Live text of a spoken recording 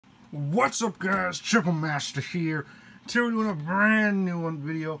What's up, guys? Triple Master here. Today we're doing a brand new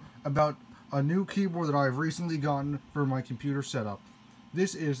video about a new keyboard that I've recently gotten for my computer setup.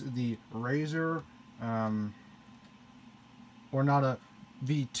 This is the Razer Ornata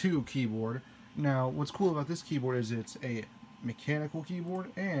V2 keyboard. Now, what's cool about this keyboard is it's a mechanical keyboard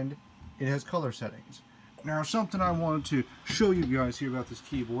and it has color settings. Now, something I wanted to show you guys here about this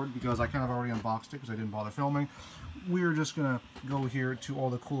keyboard, because I kind of already unboxed it because I didn't bother filming. We're just going to go here to all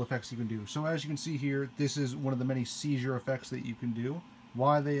the cool effects you can do. So as you can see here, this is one of the many seizure effects that you can do.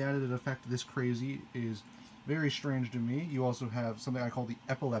 Why they added an effect this crazy is very strange to me. You also have something I call the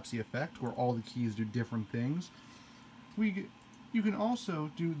epilepsy effect, where all the keys do different things. You can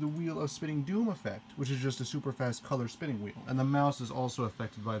also do the Wheel of Spinning Doom effect, which is just a super fast color spinning wheel. And the mouse is also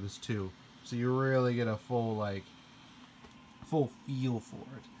affected by this too. So you really get a full feel for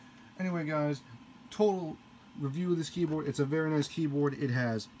it. Anyway, guys, total review of this keyboard. It's a very nice keyboard. It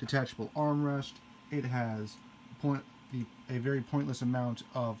has detachable armrest. It has a very pointless amount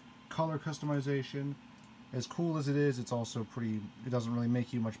of color customization. As cool as it is, it's also it doesn't really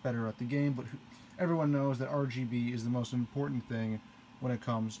make you much better at the game, but everyone knows that RGB is the most important thing when it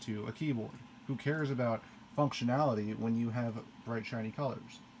comes to a keyboard. Who cares about functionality when you have bright, shiny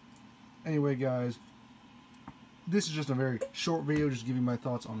colors? Anyway, guys, this is just a very short video, just giving my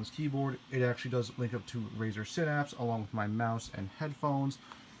thoughts on this keyboard. It actually does link up to Razer Synapse, along with my mouse and headphones.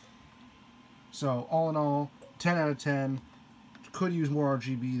 So, all in all, 10 out of 10. Could use more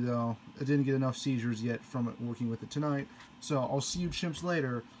RGB, though. I didn't get enough seizures yet from it working with it tonight. So, I'll see you chimps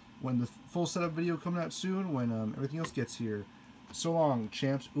later when the full setup video coming out soon, when everything else gets here. So long,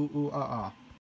 champs. Ooh, ooh, ah, ah.